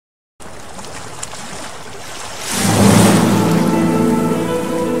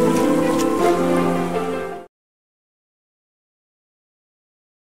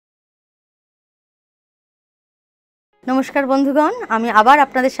नमस्कार बंधुगण, आमी आबार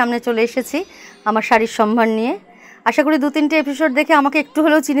आपनादेर सामने चले एसेछि आमार शाड़ीर सम्भार निये। आशा करी 2-3টে एपिसोड देखे आमाके एकटु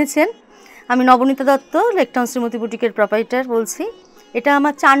हलेও चिनेछेन। आमी नवनीता दत्त, लेकटाउन श्रीमती बुटिकेर प्रपाइटार बोलছি। এটা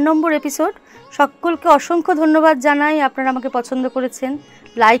আমার 4 নম্বর এপিসোড। সকলকে অসংখ্য ধন্যবাদ জানাই, আপনারা আমাকে পছন্দ করেছেন,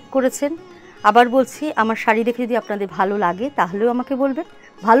 লাইক করেছেন। আবার বলছি, আমার শাড়ি দেখে যদি আপনাদের ভালো লাগে তাহলেও আমাকে বলবেন,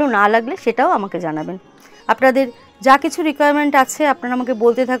 ভালো না লাগলে সেটাও আমাকে জানাবেন। আপনাদের যা কিছু রিকোয়ারমেন্ট আছে আপনারা আমাকে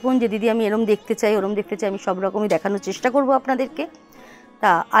বলতে থাকুন যে দিদি আমি এরকম দেখতে চাই, ওরকম দেখতে চাই, আমি সব রকমই দেখানোর চেষ্টা করব আপনাদেরকে।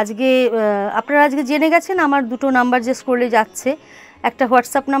 তা আজকে আপনারা আজকে জেনে গেছেন আমার দুটো নাম্বার যে স্ক্রলে যাচ্ছে, একটা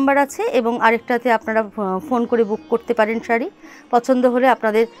হোয়াটসঅ্যাপ নাম্বার আছে এবং আরেকটাতে আপনারা ফোন করে বুক করতে পারেন শাড়ি। পছন্দ হলে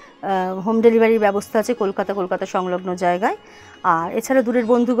আপনাদের হোম ডেলিভারির ব্যবস্থা আছে কলকাতা সংলগ্ন জায়গায়। আর এছাড়া দূরের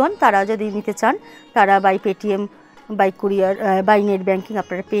বন্ধুগণ তারা যদি নিতে চান তারা by Paytm, by courier, by net banking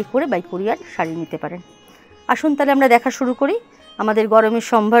আপনারা পে করে বাই কুরিয়ার শাড়ি নিতে পারেন। আসুন তাহলে আমরা দেখা শুরু করি আমাদের গরমের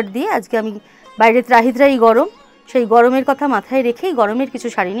সম্ভার দিয়ে। আজকে আমি বাইরে ত্রাহিত্রাই গরম, সেই গরমের কথা মাথায় রেখেই গরমের কিছু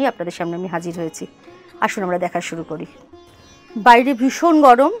শাড়ি নিয়ে আপনাদের সামনে আমি হাজির হয়েছি। আসুন আমরা দেখা শুরু করি। বাইরে ভীষণ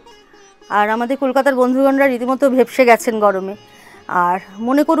গরম, আর আমাদের কলকাতার বন্ধুগণরা রীতিমতো ভেপসে গেছেন গরমে। আর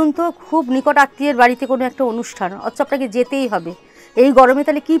মনে করুন তো খুব নিকট আত্মীয়ের বাড়িতে কোনো একটা অনুষ্ঠান, অথচ আপনাকে যেতেই হবে। এই গরমে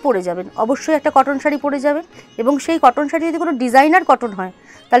তাহলে কি পরে যাবেন? অবশ্যই একটা কটন শাড়ি পরে যাবেন, এবং সেই কটন শাড়ি যদি কোনো ডিজাইনার কটন হয়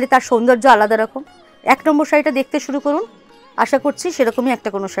তাহলে তার সৌন্দর্য আলাদা রকম। 1 নম্বর শাড়িটা দেখতে শুরু করুন। আশা করছি সেরকমই একটা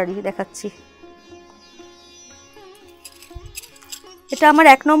কোনো শাড়ি দেখাচ্ছি। এটা আমার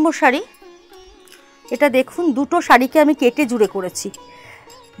 1 নম্বর শাড়ি। এটা দেখুন, দুটো শাড়িকে আমি কেটে জুড়ে করেছি।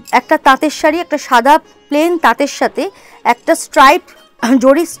 একটা তাঁতের শাড়ি, একটা সাদা প্লেন তাঁতের সাথে একটা স্ট্রাইপ,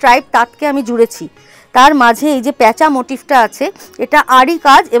 জরি স্ট্রাইপ তাঁতকে আমি জুড়েছি। তার মাঝে এই যে প্যাঁচা মোটিভটা আছে, এটা আড়ি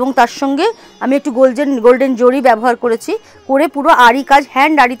কাজ, এবং তার সঙ্গে আমি একটু গোল্ডেন জরি ব্যবহার করেছি, করে পুরো আড়ি কাজ,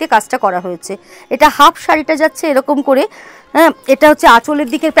 হ্যান্ড আড়িতে কাজটা করা হয়েছে। এটা হাফ শাড়িটা যাচ্ছে এরকম করে, হ্যাঁ, এটা হচ্ছে আঁচলের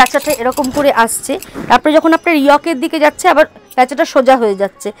দিকের প্যাঁচাটা এরকম করে আসছে, তারপরে যখন আপনার ইয়কের দিকে যাচ্ছে আবার প্যাঁচাটা সোজা হয়ে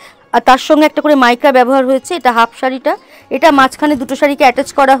যাচ্ছে, আর তার সঙ্গে একটা করে মাইক্রা ব্যবহার হয়েছে। এটা হাফ শাড়িটা, এটা মাঝখানে দুটো শাড়িকে অ্যাটাচ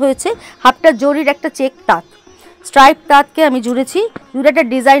করা হয়েছে। হাফটা জরির একটা চেক তাঁত, স্ট্রাইপ তাঁতকে আমি জুড়েছি, জুড়ে একটা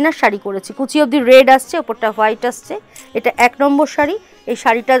ডিজাইনার শাড়ি করেছি। কুচি অবধি রেড আসছে, ওপরটা হোয়াইট আসছে। এটা 1 নম্বর শাড়ি। এই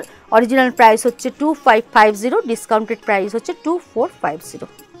শাড়িটার অরিজিনাল প্রাইস হচ্ছে 2550, ডিসকাউন্টেড প্রাইস হচ্ছে 2450।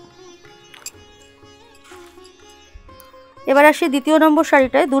 এবার আসি 2 নম্বর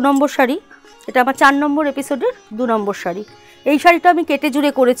শাড়িটায়। 2 নম্বর শাড়ি, এটা আমার 4 নম্বর এপিসোডের 2 নম্বর শাড়ি। এই শাড়িটা আমি কেটে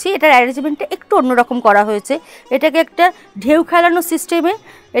জুড়ে করেছি। এটার অ্যারেঞ্জমেন্টটা একটু অন্যরকম করা হয়েছে। এটাকে একটা ঢেউ খেলানো সিস্টেমে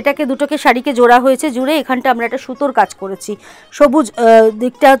এটাকে দুটোকে শাড়িকে জোড়া হয়েছে। জুড়ে এখানটা আমরা একটা সুতোর কাজ করেছি। সবুজ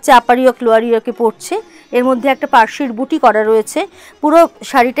দিকটা হচ্ছে আপার ইয়ক লোয়ার ইয়কে পড়ছে, এর মধ্যে একটা পার্শির বুটি করা রয়েছে। পুরো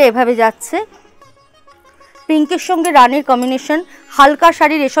শাড়িটা এভাবে যাচ্ছে। পিঙ্কের সঙ্গে রানির কম্বিনেশন। হালকা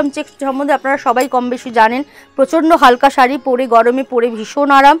শাড়ি, রেশম চেক সম্বন্ধে আপনারা সবাই কম বেশি জানেন। প্রচণ্ড হালকা শাড়ি, পরে গরমে পরে ভীষণ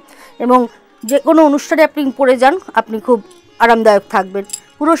আরাম, এবং যে কোনো অনুষ্ঠানে আপনি পরে যান আপনি খুব আরামদায়ক থাকবেন।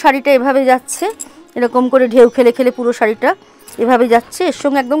 পুরো শাড়িটা এভাবে যাচ্ছে, এরকম করে ঢেউ খেলে খেলে পুরো শাড়িটা এভাবে যাচ্ছে। এর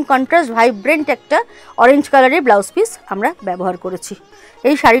সঙ্গে একদম কন্ট্রাস্ট ভাইব্রেন্ট একটা অরেঞ্জ কালারের ব্লাউজ পিস আমরা ব্যবহার করেছি।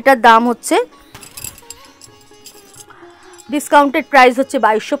 এই শাড়িটার দাম হচ্ছে, ডিসকাউন্টেড প্রাইস হচ্ছে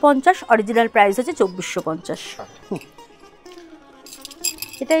 2250, অরিজিনাল প্রাইস হচ্ছে 2450।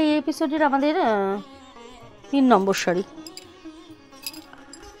 এটা এই এপিসোডের আমাদের 3 নম্বর শাড়ি।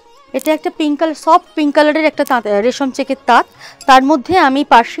 এটা একটা পিঙ্ক কালার, সফট পিঙ্ক কালারের একটা তাঁত, রেশম চেকের তাঁত। তার মধ্যে আমি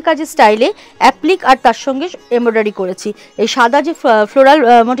পার্সি কাজের স্টাইলে অ্যাপ্লিক আর তার সঙ্গে এমব্রয়ডারি করেছি। এই সাদা যে ফ্লোরাল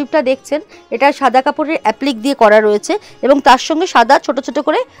মোটিভটা দেখছেন, এটা সাদা কাপড়ের অ্যাপ্লিক দিয়ে করা রয়েছে, এবং তার সঙ্গে সাদা ছোট ছোট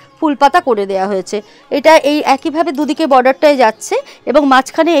করে ফুল পাতা করে দেওয়া হয়েছে। এটা এই একইভাবে দুদিকে বর্ডারটায় যাচ্ছে, এবং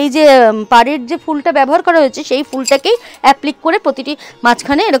মাঝখানে এই যে পাড়ের যে ফুলটা ব্যবহার করা হয়েছে সেই ফুলটাকেই অ্যাপ্লিক করে প্রতিটি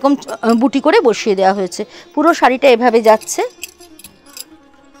মাঝখানে এরকম বুটি করে বসিয়ে দেওয়া হয়েছে। পুরো শাড়িটা এভাবে যাচ্ছে।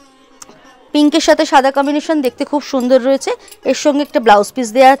 পিঙ্কের সাথে সাদা কম্বিনেশন দেখতে খুব সুন্দর রয়েছে। এর সঙ্গে একটা ব্লাউজ পিস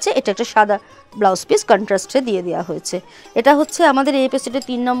দেওয়া আছে, এটা একটা সাদা ব্লাউজ পিস কন্ট্রাস্টে দিয়ে দেওয়া হয়েছে। এটা হচ্ছে আমাদের এই এপিসোডের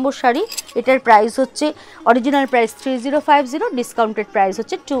 3 নম্বর শাড়ি। এটার প্রাইস হচ্ছে অরিজিনাল প্রাইস 3050, ডিসকাউন্টেড প্রাইস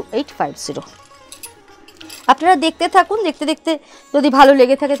হচ্ছে 2850। আপনারা দেখতে থাকুন, দেখতে দেখতে যদি ভালো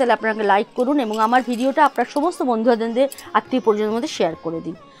লেগে থাকে তাহলে আপনারা লাইক করুন, এবং আমার ভিডিওটা আপনার সমস্ত বন্ধুদের আত্মীয় পরিজনের মধ্যে শেয়ার করে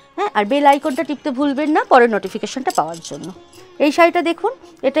দিন। হ্যাঁ, আর বেল আইকনটা টিপতে ভুলবেন না পরের নোটিফিকেশনটা পাওয়ার জন্য। এই শাড়িটা দেখুন,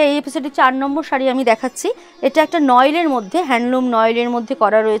 এটা এই এপিসোডে 4 নম্বর শাড়ি আমি দেখাচ্ছি। এটা একটা নয়েলের মধ্যে, হ্যান্ডলুম নয়েলের মধ্যে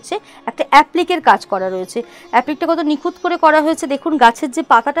করা রয়েছে, একটা অ্যাপ্লিকের কাজ করা রয়েছে। অ্যাপ্লিকটা কত নিখুঁত করে করা হয়েছে দেখুন। গাছের যে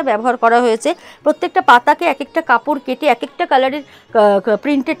পাতাটা ব্যবহার করা হয়েছে, প্রত্যেকটা পাতাকে এক একটা কাপড় কেটে, এক একটা কালারের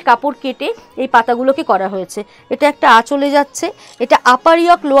প্রিন্টেড কাপড় কেটে এই পাতাগুলোকে করা হয়েছে। এটা একটা আঁচলে যাচ্ছে, এটা আপার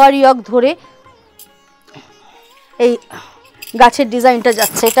ইয়ক লোয়ার ইয়ক ধরে এই গাছের ডিজাইনটা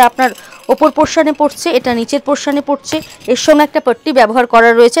যাচ্ছে। এটা আপনার ওপর পোর্শনে পড়ছে, এটা নিচের পোর্শনে পড়ছে। এর সঙ্গে একটা পট্টি ব্যবহার করা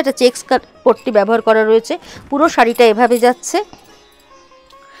রয়েছে, একটা চেক্স পট্টি ব্যবহার করা রয়েছে। পুরো শাড়িটা এভাবে যাচ্ছে।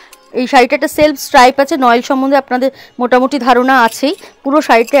 এই শাড়িটা একটা সেলফ স্ট্রাইপ আছে, নয়েল সম্বন্ধে আপনাদের মোটামুটি ধারণা আছেই। পুরো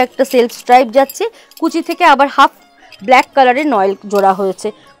শাড়িটা একটা সেলফ স্ট্রাইপ যাচ্ছে। কুচি থেকে আবার হাফ ব্ল্যাক কালারের নয়েল জোড়া হয়েছে,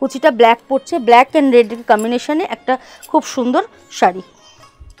 কুচিটা ব্ল্যাক পড়ছে, ব্ল্যাক অ্যান্ড রেড কম্বিনেশনে একটা খুব সুন্দর শাড়ি।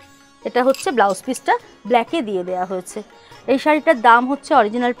 এটা হচ্ছে ব্লাউজ পিসটা ব্ল্যাকে দিয়ে দেওয়া হয়েছে। এই শাড়িটার দাম হচ্ছে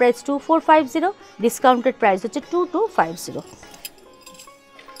অরিজিনাল প্রাইস 2450, ডিসকাউন্টেড প্রাইস হচ্ছে 2250।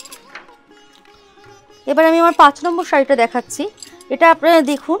 এবার আমি আমার 5 নম্বর শাড়িটা দেখাচ্ছি। এটা আপনারা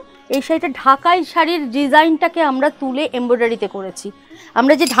দেখুন, এই শাড়িটা ঢাকাই শাড়ির ডিজাইনটাকে আমরা তুলে এমব্রয়ডারিতে করেছি।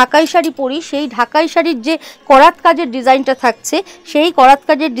 আমরা যে ঢাকাই শাড়ি পরি, সেই ঢাকাই শাড়ির যে করাত কাজের ডিজাইনটা থাকছে, সেই করাত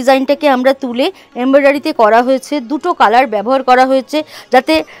কাজের ডিজাইনটাকে আমরা তুলে এমব্রয়ডারিতে করা হয়েছে। দুটো কালার ব্যবহার করা হয়েছে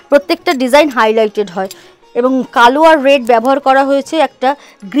যাতে প্রত্যেকটা ডিজাইন হাইলাইটেড হয়, এবং কালো আর রেড ব্যবহার করা হয়েছে। একটা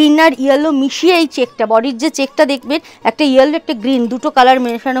গ্রিন আর ইয়েলো মিশিয়ে এই চেকটা, বডির যে চেকটা দেখবেন, একটা ইয়েলো একটা গ্রিন, দুটো কালার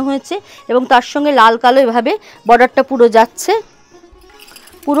মেশানো হয়েছে, এবং তার সঙ্গে লাল কালো এভাবে বর্ডারটা পুরো যাচ্ছে।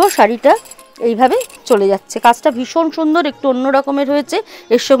 পুরো শাড়িটা এইভাবে চলে যাচ্ছে। কাজটা ভীষণ সুন্দর, একটু অন্য রকমের হয়েছে।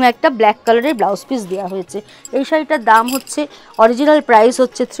 এর সঙ্গে একটা ব্ল্যাক কালারের ব্লাউজ পিস দেওয়া হয়েছে। এই শাড়িটার দাম হচ্ছে অরিজিনাল প্রাইস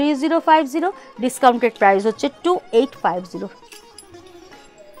হচ্ছে 3050, ডিসকাউন্টেড প্রাইস হচ্ছে 2850।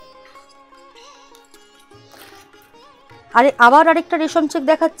 আবার আরেকটা রেশম চেক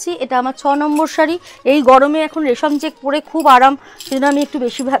দেখাচ্ছি। এটা আমার 6 নম্বর শাড়ি। এই গরমে এখন রেশম চেক পরে খুব আরাম, সেজন্য আমি একটু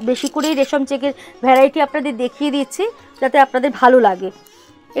বেশি করেই রেশম চেকের ভ্যারাইটি আপনাদের দেখিয়ে দিচ্ছি যাতে আপনাদের ভালো লাগে।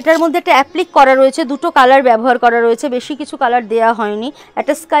 এটার মধ্যে একটা অ্যাপ্লিক করা রয়েছে, দুটো কালার ব্যবহার করা রয়েছে, বেশি কিছু কালার দেওয়া হয়নি।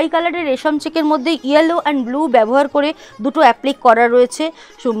 একটা স্কাই কালারের রেশম চেকের মধ্যে ইয়েলো অ্যান্ড ব্লু ব্যবহার করে দুটো অ্যাপ্লিক করা রয়েছে।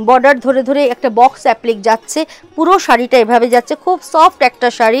 বর্ডার ধরে ধরে একটা বক্স অ্যাপ্লিক যাচ্ছে। পুরো শাড়িটা এভাবে যাচ্ছে। খুব সফট একটা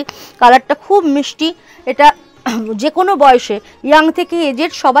শাড়ি, কালারটা খুব মিষ্টি। এটা যে কোনো বয়সে, ইয়াং থেকে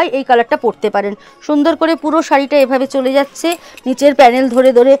এজেড সবাই এই কালারটা পরতে পারেন। সুন্দর করে পুরো শাড়িটা এভাবে চলে যাচ্ছে, নিচের প্যানেল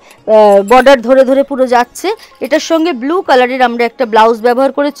ধরে ধরে বর্ডার ধরে ধরে পুরো যাচ্ছে। এটার সঙ্গে ব্লু কালারের আমরা একটা ব্লাউজ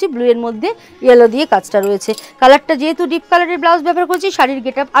ব্যবহার করেছি, ব্লু এর মধ্যে ইয়েলো দিয়ে কাজটা রয়েছে। কালারটা যেহেতু ডিপ কালারের ব্লাউজ ব্যবহার করেছি, শাড়ির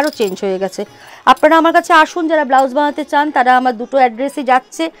গেটআপ আরও চেঞ্জ হয়ে গেছে। আপনারা আমার কাছে আসুন, যারা ব্লাউজ বানাতে চান তারা আমার দুটো অ্যাড্রেসে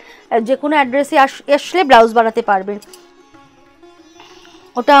যাচ্ছে, যে কোনো অ্যাড্রেসে আসলে ব্লাউজ বানাতে পারবেন।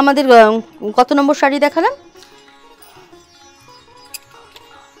 ওটা আমাদের কত নম্বর শাড়ি দেখালাম?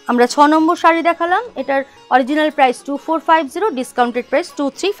 আমরা 6 নম্বর শাড়ি দেখালাম। এটার অরিজিনাল প্রাইস 2450, ডিসকাউন্টেড প্রাইস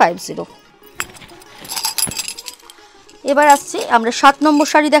 2350। এবার আসছি আমরা 7 নম্বর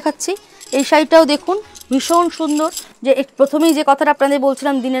শাড়ি দেখাচ্ছি। এই শাড়িটাও দেখুন, ভীষণ সুন্দর। যে প্রথমেই যে কথাটা আপনাদের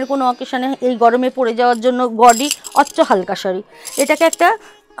বলছিলাম, দিনের কোনো অকেশনে এই গরমে পরে যাওয়ার জন্য গডি অচ্চ হালকা শাড়ি। এটাকে একটা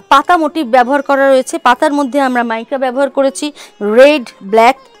পাতা মোটিভ ব্যবহার করা রয়েছে। পাতার মধ্যে আমরা মাইকা ব্যবহার করেছি, red,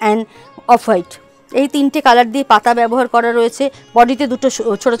 black and off white, এই তিনটে কালার দিয়ে পাতা ব্যবহার করা রয়েছে। বডিতে দুটো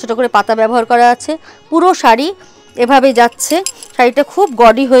ছোট ছোট করে পাতা ব্যবহার করা আছে। পুরো শাড়ি এভাবে যাচ্ছে। শাড়িটা খুব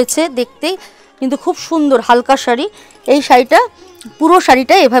গডি হয়েছে দেখতে, কিন্তু খুব সুন্দর হালকা শাড়ি। এই শাড়িটা পুরো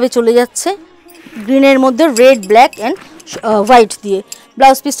শাড়িটা এভাবে চলে যাচ্ছে, গ্রিনের মধ্যে রেড, ব্ল্যাক অ্যান্ড হোয়াইট দিয়ে।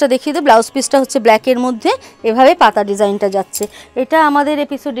 ব্লাউজ পিসটা দেখিয়ে দিই। ব্লাউজ পিসটা হচ্ছে ব্ল্যাকের মধ্যে এভাবে পাতা ডিজাইনটা যাচ্ছে। এটা আমাদের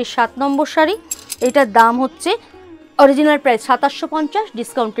এপিসোডের 7 নম্বর শাড়ি। এটার দাম হচ্ছে অরিজিনাল প্রাইস 2750,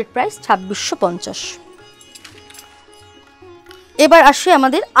 ডিসকাউন্টেড প্রাইস 2650। এবার আসি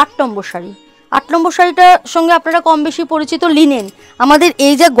আমাদের 8 নম্বর শাড়ি। 8 নম্বর শাড়িটার সঙ্গে আপনারা কম বেশি পরিচিত, লিনেন। আমাদের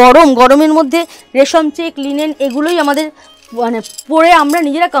এই যে গরমের মধ্যে রেশম চেক, লিনেন এগুলোই আমাদের মানে পরে আমরা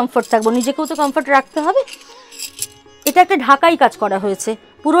নিজেরা কমফর্ট থাকবো, নিজেকেও তো কমফর্ট রাখতে হবে। এটা একটা ঢাকাই কাজ করা হয়েছে,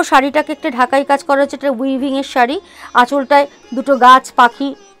 পুরো শাড়িটাকে একটা ঢাকাই কাজ করা হয়েছে। এটা উইভিংয়ের শাড়ি, আঁচলটায় দুটো গাছ পাখি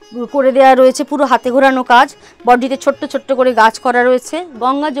করে দেওয়া রয়েছে, পুরো হাতে ঘোরানো কাজ। বডিতে ছোট্ট ছোট্ট করে গাছ করা রয়েছে।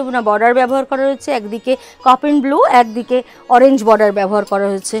 গঙ্গা যমুনা বর্ডার ব্যবহার করা রয়েছে, একদিকে কপিন ব্লু, একদিকে অরেঞ্জ বর্ডার ব্যবহার করা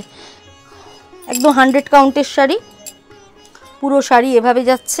হয়েছে। একদম 100 কাউন্টের শাড়ি। পুরো শাড়ি এভাবে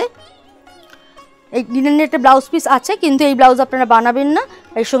যাচ্ছে। এই লিনেনের একটা ব্লাউজ পিস আছে, কিন্তু এই ব্লাউজ আপনারা বানাবেন না,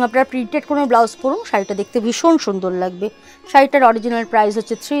 এর সঙ্গে আপনারা প্রিন্টেড কোনো ব্লাউজ পরুন, শাড়িটা দেখতে ভীষণ সুন্দর লাগবে। শাড়িটার অরিজিনাল প্রাইস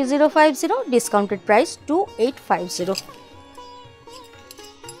হচ্ছে 3050, ডিসকাউন্টেড প্রাইস 2850।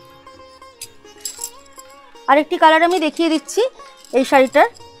 আরেকটি কালার আমি দেখিয়ে দিচ্ছি এই শাড়িটার।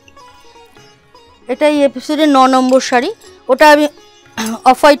 এটা এই এপিসোডের 9 নম্বর শাড়ি। ওটা আমি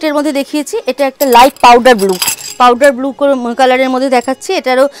অফ হোয়াইটের মধ্যে দেখিয়েছি, এটা একটা লাইট পাউডার ব্লু কালারের মধ্যে দেখাচ্ছি।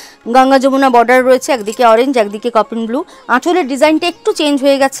 এটারও গঙ্গা যমুনা বর্ডার রয়েছে, একদিকে অরেঞ্জ একদিকে কপিন ব্লু। আঁচলের ডিজাইনটা একটু চেঞ্জ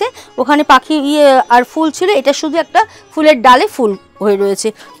হয়ে গেছে, ওখানে পাখি আর ফুল ছিল, এটা শুধু একটা ফুলের ডালে ফুল হয়ে রয়েছে।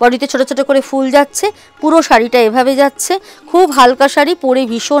 বডিতে ছোট ছোট করে ফুল যাচ্ছে। পুরো শাড়িটা এভাবে যাচ্ছে, খুব হালকা শাড়ি, পরে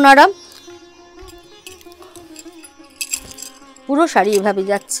ভীষণ আরাম। পুরো শাড়ি এভাবে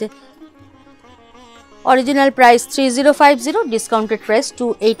যাচ্ছে। Original price 3050, discounted price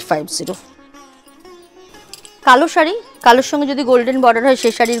 2850। কালো শাড়ি, কালোর সঙ্গে যদি গোল্ডেন বর্ডার হয়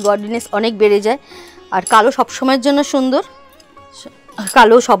সেই শাড়ির গর্ডিনেস অনেক বেড়ে যায়। আর কালো সবসময়ের জন্য সুন্দর,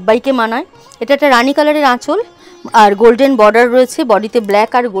 কালো সবাইকে মানায়। এটা একটা রানী কালারের আঁচল আর গোল্ডেন বর্ডার রয়েছে, বডিতে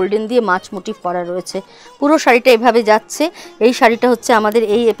ব্ল্যাক আর গোল্ডেন দিয়ে মাছ মোটিভ করা রয়েছে। পুরো শাড়িটা এভাবে যাচ্ছে। এই শাড়িটা হচ্ছে আমাদের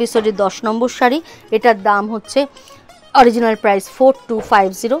এই এপিসোডের 10 নম্বর শাড়ি। এটার দাম হচ্ছে original price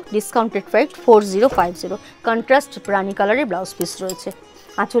 4250, discounted price 4050। Contrast রানী কালারের ব্লাউজ পিস রয়েছে,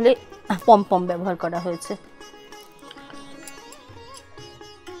 আঁচলে পম ব্যবহার করা হয়েছে।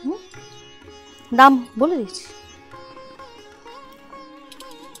 দাম বলে দিচ্ছি।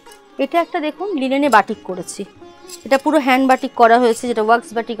 এটা একটা দেখুন লিনেনে বাটিক করেছি, এটা পুরো হ্যান্ড বাটিক করা হয়েছে, যেটা ওয়াক্স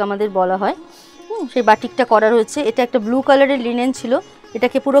বাটিক আমাদের বলা হয়। সেই বাটিকটা করা রয়েছে। এটা একটা ব্লু কালারের লিনেন ছিল,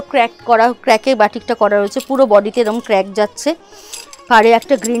 এটাকে পুরো ক্র্যাকে বাটিকটা করা রয়েছে। পুরো বডিতে এরকম ক্র্যাক যাচ্ছে। পাড়ে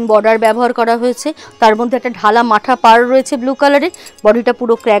একটা গ্রিন বর্ডার ব্যবহার করা হয়েছে, তার মধ্যে একটা ঢালা মাথা পাড় রয়েছে ব্লু কালারের, বডিটা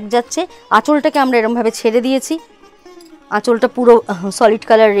পুরো ক্র্যাক যাচ্ছে। আঁচলটাকে আমরা এরকমভাবে ছেড়ে দিয়েছি, আঁচলটা পুরো সলিড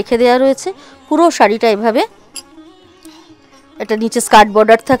কালার রেখে দেওয়া রয়েছে। পুরো শাড়িটা এভাবে, এটা নিচে স্কার্ট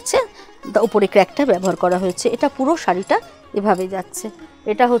বর্ডার থাকছে, উপরে ক্র্যাকটা ব্যবহার করা হয়েছে। এটা পুরো শাড়িটা এভাবে যাচ্ছে।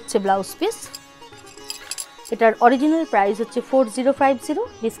 এটা হচ্ছে ব্লাউজ পিস। এটার অরিজিনাল প্রাইস হচ্ছে 4050,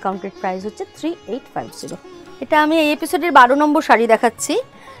 ডিসকাউন্টেড প্রাইস হচ্ছে 3850। এটা আমি এই এপিসোডের 12 নম্বর শাড়ি দেখাচ্ছি।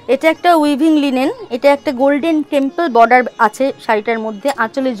 এটা একটা উইভিং লিনেন, এটা একটা গোল্ডেন টেম্পল বর্ডার আছে শাড়িটার মধ্যে,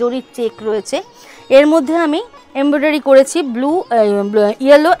 আঁচলে জরির চেক রয়েছে। এর মধ্যে আমি এমব্রয়ডারি করেছি, blue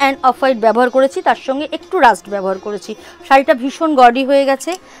yellow and off white ব্যবহার করেছি, তার সঙ্গে একটু রাস্ট ব্যবহার করেছি। শাড়িটা ভীষণ গডি হয়ে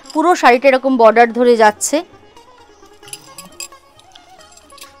গেছে, পুরো শাড়িটা এরকম বর্ডার ধরে যাচ্ছে,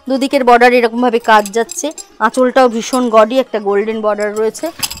 দুদিকের বর্ডার এরকমভাবে কাজ যাচ্ছে। আঁচলটাও ভীষণ গডি, একটা গোল্ডেন বর্ডার রয়েছে।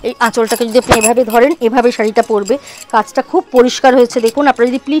 এই আঁচলটাকে যদি আপনি এভাবে ধরেন, এভাবে শাড়িটা পরবে। কাজটা খুব পরিষ্কার হয়েছে দেখুন। আপনারা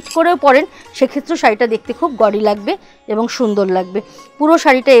যদি প্লিট করেও পরেন সেক্ষেত্রেও শাড়িটা দেখতে খুব গডি লাগবে এবং সুন্দর লাগবে। পুরো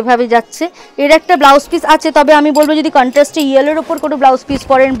শাড়িটা এভাবে যাচ্ছে। এর একটা ব্লাউজ পিস আছে, তবে আমি বলবো যদি কন্ট্রাস্টে ইয়েলোর ওপর কোনো ব্লাউজ পিস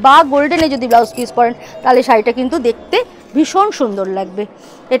পরেন বা গোল্ডেনে যদি ব্লাউজ পিস পরেন তাহলে শাড়িটা কিন্তু দেখতে ভীষণ সুন্দর লাগবে।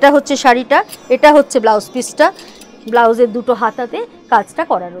 এটা হচ্ছে শাড়িটা, এটা হচ্ছে ব্লাউজ পিসটা। ব্লাউজের দুটো হাতাতে কাজটা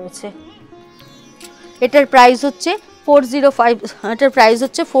করা রয়েছে। এটার প্রাইস হচ্ছে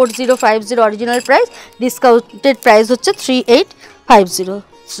 4050, অরিজিনাল প্রাইস, ডিসকাউন্টেড প্রাইস হচ্ছে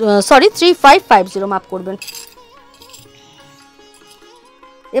 3550, মাফ করবেন।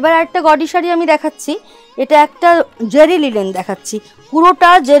 এবার আরেকটা গডি শাড়ি আমি দেখাচ্ছি। এটা একটা জেরি লিনেন দেখাচ্ছি, পুরোটা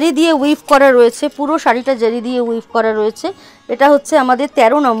জেরি দিয়ে উইভ করা রয়েছে, পুরো শাড়িটা জেরি দিয়ে উইভ করা রয়েছে। এটা হচ্ছে আমাদের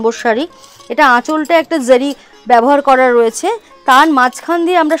 13 নম্বর শাড়ি। এটা আঁচলটা একটা জেরি ব্যবহার করা রয়েছে, তার মাঝখান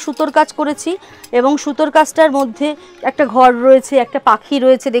দিয়ে আমরা সুতোর কাজ করেছি এবং সুতোর কাজটার মধ্যে একটা ঘর রয়েছে, একটা পাখি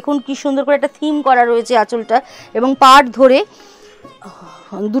রয়েছে। দেখুন কি সুন্দর করে একটা থিম করা রয়েছে আঁচলটা, এবং পাড় ধরে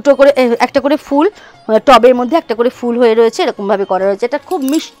দুটো করে একটা করে ফুল, টবের মধ্যে একটা করে ফুল হয়ে রয়েছে, এরকমভাবে করা রয়েছে। এটা খুব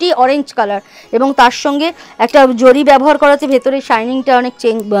মিষ্টি অরেঞ্জ কালার এবং তার সঙ্গে একটা জরি ব্যবহার করা আছে। ভেতরে শাইনিংটা অনেক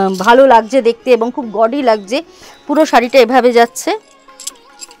ভালো লাগছে দেখতে এবং খুব গডি লাগছে। পুরো শাড়িটা এভাবে যাচ্ছে,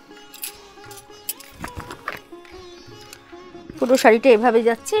 পুরো শাড়িটা এভাবে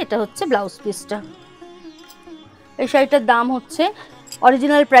যাচ্ছে। এটা হচ্ছে ব্লাউজ পিসটা। এই শাড়িটার দাম হচ্ছে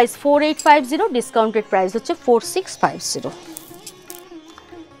অরিজিনাল প্রাইস 4850, ডিসকাউন্টেড প্রাইস হচ্ছে 4650।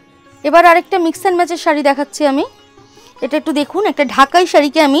 এবার আরেকটা মিক্স অ্যান্ড ম্যাচের শাড়ি দেখাচ্ছি আমি। এটা একটু দেখুন, একটা ঢাকাই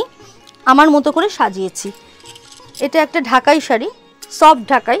শাড়িকে আমি আমার মতো করে সাজিয়েছি। এটা একটা ঢাকাই শাড়ি, সফট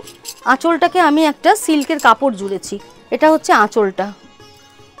ঢাকাই। আঁচলটাকে আমি একটা সিল্কের কাপড় জুড়েছি। এটা হচ্ছে আঁচলটা,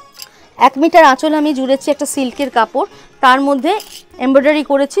 1 মিটার আঁচল আমি জুড়েছি একটা সিল্কের কাপড়, তার মধ্যে এমব্রয়ডারি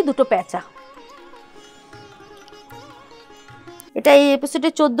করেছি দুটো প্যাঁচা। এটা এই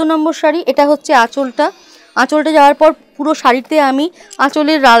এপিসোডের 14 নম্বর শাড়ি। এটা হচ্ছে আঁচলটা। আঁচলটা যাওয়ার পর পুরো শাড়িতে আমি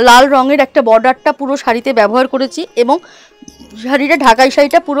আঁচলের লাল রঙের একটা বর্ডারটা পুরো শাড়িতে ব্যবহার করেছি এবং শাড়িটা ঢাকাই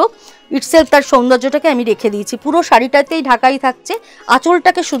শাড়িটা পুরো ইটসেলফ তার সৌন্দর্যটাকে আমি রেখে দিয়েছি। পুরো শাড়িটাতেই ঢাকাই থাকছে,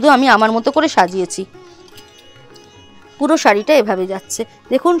 আঁচলটাকে শুধু আমি আমার মতো করে সাজিয়েছি। পুরো শাড়িটা এভাবে যাচ্ছে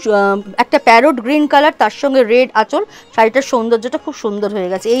দেখুন, একটা প্যারট গ্রিন কালার, তার সঙ্গে রেড আঁচল। শাড়িটার সৌন্দর্যটা খুব সুন্দর হয়ে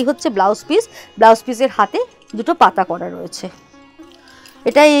গেছে। এই হচ্ছে ব্লাউজ পিস। ব্লাউজ পিসের হাতে দুটো পাতা করা রয়েছে।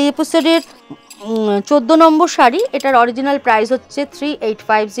 এটা এই এপিসোডের 14 নম্বর শাড়ি। এটার অরিজিনাল প্রাইস হচ্ছে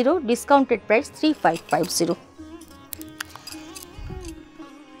 3850, ডিসকাউন্টেড প্রাইস 3550।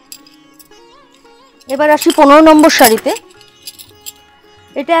 এবার আসি 15 নম্বর শাড়িতে।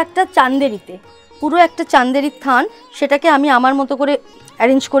 এটা একটা চান্দেরিতে, পুরো একটা চান্দেরির থান, সেটাকে আমি আমার মতো করে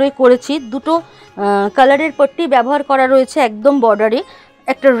অ্যারেঞ্জ করেছি। দুটো কালারের পট্টি ব্যবহার করা রয়েছে একদম বর্ডারে।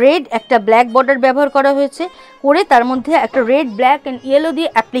 একটা রেড একটা ব্ল্যাক বর্ডার ব্যবহার করা হয়েছে, করে তার মধ্যে একটা রেড ব্ল্যাক অ্যান্ড ইয়েলো দিয়ে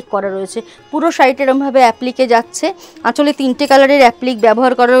অ্যাপ্লিক করা রয়েছে। পুরো শাড়িটা এরকমভাবে অ্যাপ্লিকে যাচ্ছে। আঁচলে 3টে কালারের অ্যাপ্লিক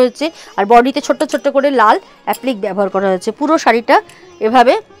ব্যবহার করা হয়েছে, আর বডিতে ছোট্ট ছোট্ট করে লাল অ্যাপ্লিক ব্যবহার করা হয়েছে। পুরো শাড়িটা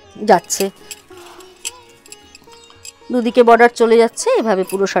এভাবে যাচ্ছে, দুদিকে বর্ডার চলে যাচ্ছে এভাবে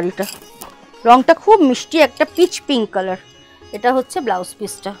পুরো শাড়িটা। রংটা খুব মিষ্টি একটা পিচ পিঙ্ক কালার। এটা হচ্ছে ব্লাউজ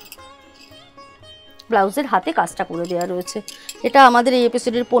পিসটা, ব্লাউজের হাতে কাজটা করে দেওয়া রয়েছে। এটা আমাদের এই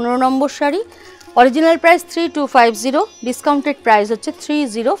এপিসোডের 15 নম্বর sari. Original price 3250, discounted price হচ্ছে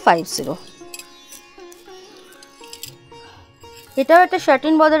 3050। এটাও একটা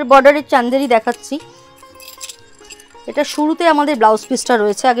শার্টিন বর্ডারের চান্দেরি দেখাচ্ছি। এটা শুরুতে আমাদের ব্লাউজ পিসটা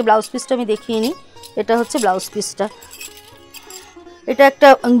রয়েছে, আগে ব্লাউজ পিসটা আমি দেখিয়ে নিই। এটা হচ্ছে ব্লাউজ পিসটা। এটা একটা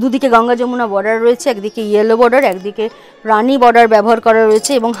দুদিকে গঙ্গা যমুনা বর্ডার রয়েছে, একদিকে ইয়েলো বর্ডার, একদিকে রানী বর্ডার ব্যবহার করা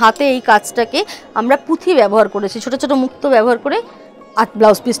রয়েছে, এবং হাতে এই কাজটাকে আমরা পুঁথি ব্যবহার করেছি, ছোট ছোট মুক্তো ব্যবহার করে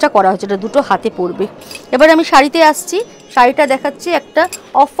ব্লাউজ পিসটা করা হয়েছে। এটা দুটো হাতে পড়বে। এবার আমি শাড়িতে আসছি। শাড়িটা দেখাচ্ছি একটা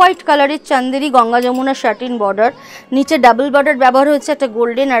অফ হোয়াইট কালারের চান্দেরি গঙ্গা যমুনা শার্টিন বর্ডার, নিচে ডাবল বর্ডার ব্যবহার হয়েছে, একটা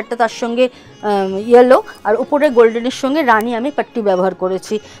গোল্ডেন আর একটা তার সঙ্গে ইয়েলো, আর উপরে গোল্ডেনের সঙ্গে রানী আমি পাট্টি ব্যবহার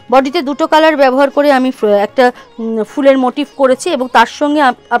করেছি। বডিতে দুটো কালার ব্যবহার করে আমি একটা ফুলের মোটিভ করেছি, এবং তার সঙ্গে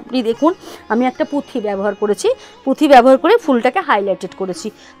আপনি দেখুন আমি একটা পুঁথি ব্যবহার করেছি। পুঁথি ব্যবহার করে ফুলটাকে হাইলাইটেড করেছি।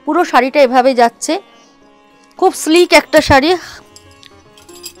 পুরো শাড়িটা এভাবে যাচ্ছে, খুব স্লিক একটা শাড়ি,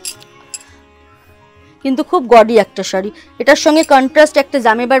 কিন্তু খুব গডি একটা শাড়ি। এটার সঙ্গে কন্ট্রাস্ট একটা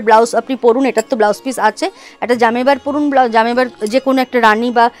জামেবার ব্লাউজ আপনি পরুন, এটার তো ব্লাউজ পিস আছে, একটা জামেবার পরুন, জামেবার যে কোনো একটা রানি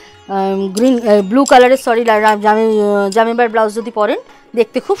বা গ্রিন ব্লু কালারের জামেবার ব্লাউজ যদি পরেন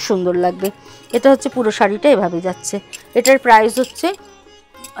দেখতে খুব সুন্দর লাগবে। এটা হচ্ছে পুরো শাড়িটা এভাবে যাচ্ছে। এটার প্রাইস হচ্ছে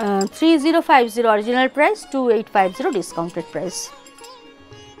 3050, অরিজিনাল প্রাইস 2850, ডিসকাউন্টেড প্রাইস।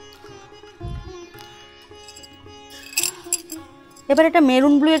 এবার একটা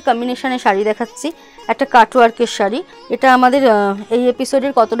মেরুন ব্লু এর কম্বিনেশনে শাড়ি দেখাচ্ছি, একটা কাটওয়ার্কের শাড়ি। এটা আমাদের এই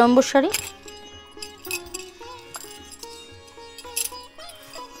এপিসোডের কত নম্বর শাড়ি?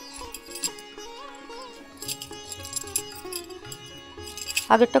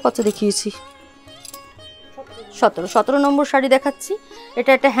 আগেরটা কত দেখিয়েছি? 17 নম্বর শাড়ি দেখাচ্ছি।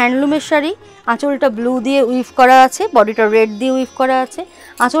 এটা একটা হ্যান্ডলুমের শাড়ি, আঁচলটা ব্লু দিয়ে উইভ করা আছে, বডিটা রেড দিয়ে উইভ করা আছে,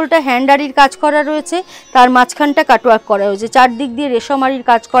 আঁচলটা হ্যান্ড আরির কাজ করা রয়েছে, তার মাঝখানটা কাটওয়ার্ক করা হয়েছে, চারদিক দিয়ে রেশম আরির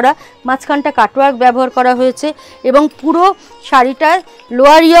কাজ করা, মাঝখানটা কাটওয়ার্ক ব্যবহার করা হয়েছে, এবং পুরো শাড়িটার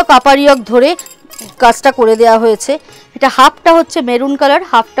লোয়ার ইয়ক আপার ইয়ক ধরে কাজটা করে দেওয়া হয়েছে। এটা হাফটা হচ্ছে মেরুন কালার,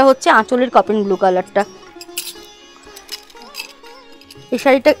 হাফটা হচ্ছে আঁচলের কপিন ব্লু কালারটা। এই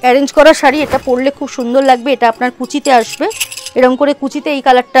শাড়িটা অ্যারেঞ্জ করা শাড়ি, এটা পরলে খুব সুন্দর লাগবে। এটা আপনার কুচিতে আসবে, এরকম করে কুচিতে এই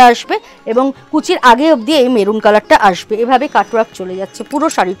কালারটা আসবে, এবং কুচির আগে অবধি এই মেরুন কালারটা আসবে, এভাবে কাটওয়ার্ক চলে যাচ্ছে পুরো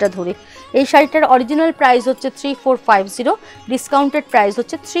শাড়িটা ধরে। এই শাড়িটার অরিজিনাল প্রাইস হচ্ছে 3450, ডিসকাউন্টেড প্রাইস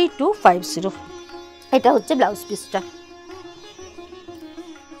হচ্ছে 3250। এটা হচ্ছে ব্লাউজ পিসটা।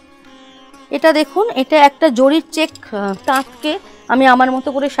 এটা দেখুন, এটা একটা জরির চেক তাঁতকে আমি আমার মতো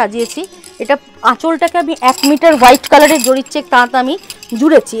করে সাজিয়েছি। এটা আঁচলটাকে আমি 1 মিটার হোয়াইট কালারের জরির চেক তাঁত আমি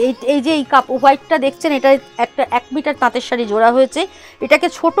জুড়েছি। এই যে এই কাপ হোয়াইটটা দেখছেন, এটা একটা 1 মিটার তাঁতের শাড়ি জোড়া হয়েছে। এটাকে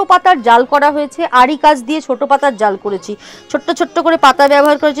ছোট পাতার জাল করা হয়েছে, আড়ি কাজ দিয়ে ছোট পাতার জাল করেছি, ছোট্ট ছোট্ট করে পাতা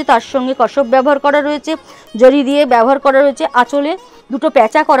ব্যবহার করেছি, তার সঙ্গে কসব ব্যবহার করা রয়েছে, জরি দিয়ে ব্যবহার করা রয়েছে, আঁচলে দুটো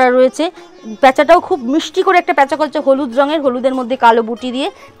প্যাঁচা করা রয়েছে। প্যাঁচাটাও খুব মিষ্টি করে একটা প্যাঁচা করেছে, হলুদ রঙের, হলুদের মধ্যে কালো বুটি দিয়ে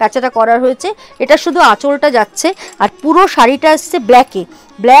প্যাঁচাটা করা হয়েছে। এটা শুধু আঁচলটা যাচ্ছে, আর পুরো শাড়িটা আসছে ব্ল্যাকে,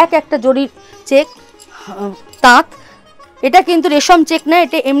 ব্ল্যাক একটা জরির চেক তাঁত। এটা কিন্তু রেশম চেক না,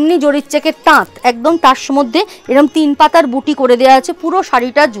 এটা এমনি জরির চেকের তাঁত একদম, তার মধ্যে এরকম 3 পাতার বুটি করে দেওয়া আছে পুরো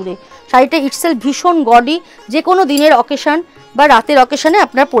শাড়িটা জুড়ে। শাড়িটা ইটসেলফ ভীষণ গডি, যে কোনো দিনের অকেশন বা রাতের অকেশনে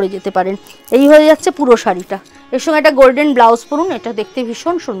আপনারা পরে যেতে পারেন। এই হয়ে যাচ্ছে পুরো শাড়িটা। এর সঙ্গে একটা গোল্ডেন ব্লাউজ পরুন, এটা দেখতে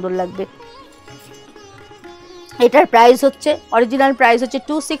ভীষণ সুন্দর লাগবে। এটার প্রাইস হচ্ছে অরিজিনাল প্রাইস হচ্ছে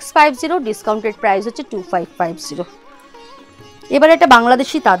 2650, ডিসকাউন্টেড প্রাইস হচ্ছে 2550। এবার একটা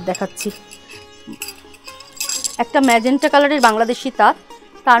বাংলাদেশি তাঁত দেখাচ্ছি, একটা ম্যাজেন্টা কালারের বাংলাদেশি তাঁত,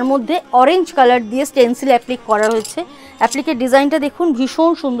 তার মধ্যে অরেঞ্জ কালার দিয়ে স্টেন্সিল অ্যাপ্লিক করা হয়েছে। অ্যাপ্লিকের ডিজাইনটা দেখুন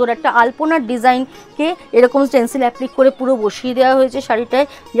ভীষণ সুন্দর, একটা আলপনার ডিজাইনকে এরকম স্টেন্সিল অ্যাপ্লিক করে পুরো বসিয়ে দেওয়া হয়েছে শাড়িটায়,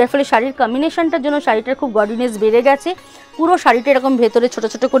 যার ফলে শাড়ির কম্বিনেশনটার জন্য শাড়িটার খুব গডিনেস বেড়ে গেছে। পুরো শাড়িটা এরকম ভেতরে ছোট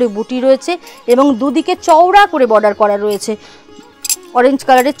ছোট করে বুটি রয়েছে, এবং দুদিকে চওড়া করে বর্ডার করা রয়েছে, অরেঞ্জ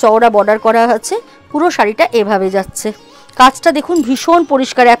কালারের চওড়া বর্ডার করা আছে। পুরো শাড়িটা এভাবে যাচ্ছে। কাজটা দেখুন ভীষণ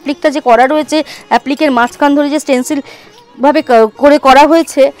পরিষ্কার, অ্যাপ্লিকটা যে করা রয়েছে, অ্যাপ্লিকের মাঝখান ধরে যে স্টেন্সিল ভাবে করে করা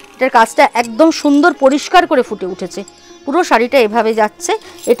হয়েছে, এটার কাজটা একদম সুন্দর পরিষ্কার করে ফুটে উঠেছে। পুরো শাড়িটা এভাবে যাচ্ছে।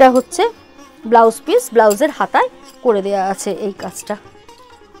 এটা হচ্ছে ব্লাউজ পিস, ব্লাউজের হাতায় করে দেওয়া আছে এই কাজটা।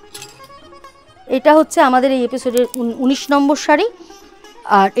 এটা হচ্ছে আমাদের এই এপিসোডের 19 নম্বর শাড়ি।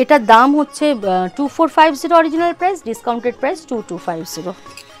 আর এটার দাম হচ্ছে 2450 অরিজিনাল প্রাইস, ডিসকাউন্টেড প্রাইস 2250।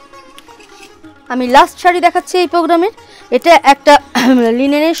 আমি লাস্ট শাড়ি দেখাচ্ছি এই প্রোগ্রামের। এটা একটা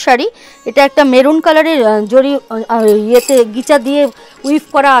লিনেনের শাড়ি, এটা একটা মেরুন কালারের জরি ইয়েতে গিচা দিয়ে উইভ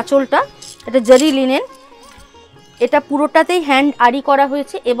করা আঁচলটা, এটা জরি লিনেন। এটা পুরোটাতেই হ্যান্ড আরি করা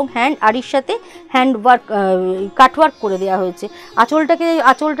হয়েছে এবং হ্যান্ড আরির সাথে হ্যান্ড ওয়ার্ক কাটওয়ার্ক করে দেওয়া হয়েছে।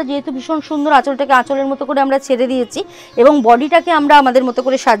 আঁচলটা যেহেতু ভীষণ সুন্দর, আঁচলটাকে আঁচলের মতো করে আমরা ছেড়ে দিয়েছি এবং বডিটাকে আমরা আমাদের মতো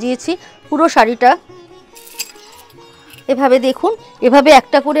করে সাজিয়েছি। পুরো শাড়িটা এভাবে দেখুন, এভাবে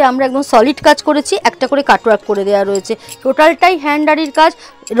একটা করে আমরা একদম সলিড কাজ করেছি, একটা করে কাটওয়ার্ক করে দেওয়া রয়েছে। টোটালটাই হ্যান্ড আরির কাজ।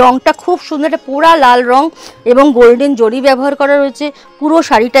 রংটা খুব সুন্দর, একটা পোড়া লাল রং এবং গোল্ডেন জরি ব্যবহার করা রয়েছে। পুরো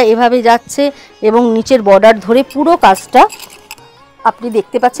শাড়িটা এভাবে যাচ্ছে এবং নিচের বর্ডার ধরে পুরো কাজটা আপনি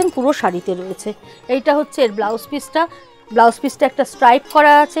দেখতে পাচ্ছেন পুরো শাড়িতে রয়েছে। এইটা হচ্ছে এর ব্লাউজ পিসটা। ব্লাউজ পিসটা একটা স্ট্রাইপ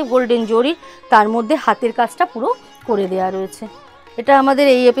করা আছে গোল্ডেন জরির, তার মধ্যে হাতের কাজটা পুরো করে দেওয়া রয়েছে। এটা আমাদের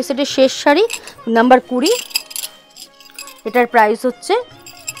এই এপিসোডের শেষ শাড়ি, নাম্বার 20। এটার প্রাইস হচ্ছে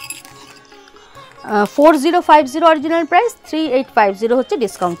 4050 অরিজিনাল প্রাইস, 3850 হচ্ছে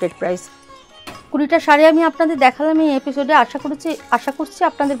ডিসকাউন্টেড প্রাইস। 20টা শাড়ি আমি আপনাদের দেখালাম এই এপিসোডে। আশা করছি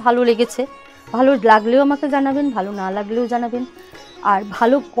আপনাদের ভালো লেগেছে। ভালো লাগলেও আমাকে জানাবেন, ভালো না লাগলেও জানাবেন। আর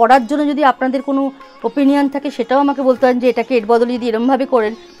ভালো করার জন্য যদি আপনাদের কোনো ওপিনিয়ন থাকে সেটাও আমাকে বলতে পারেন যে এটাকে এর বদলে যদি এরমভাবে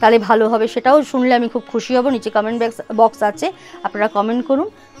করেন তাহলে ভালো হবে, সেটাও শুনলে আমি খুব খুশি হব। নিচে কমেন্ট বক্স আছে, আপনারা কমেন্ট করুন,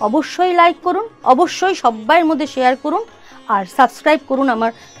 অবশ্যই লাইক করুন, অবশ্যই সবাইয়ের মধ্যে শেয়ার করুন আর সাবস্ক্রাইব করুন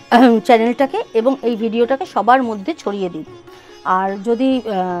আমার চ্যানেলটাকে এবং এই ভিডিওটাকে সবার মধ্যে ছড়িয়ে দিন। আর যদি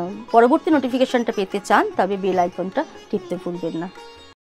পরবর্তী নোটিফিকেশানটা পেতে চান তবে বেল আইকনটা টিপতে ভুলবেন না।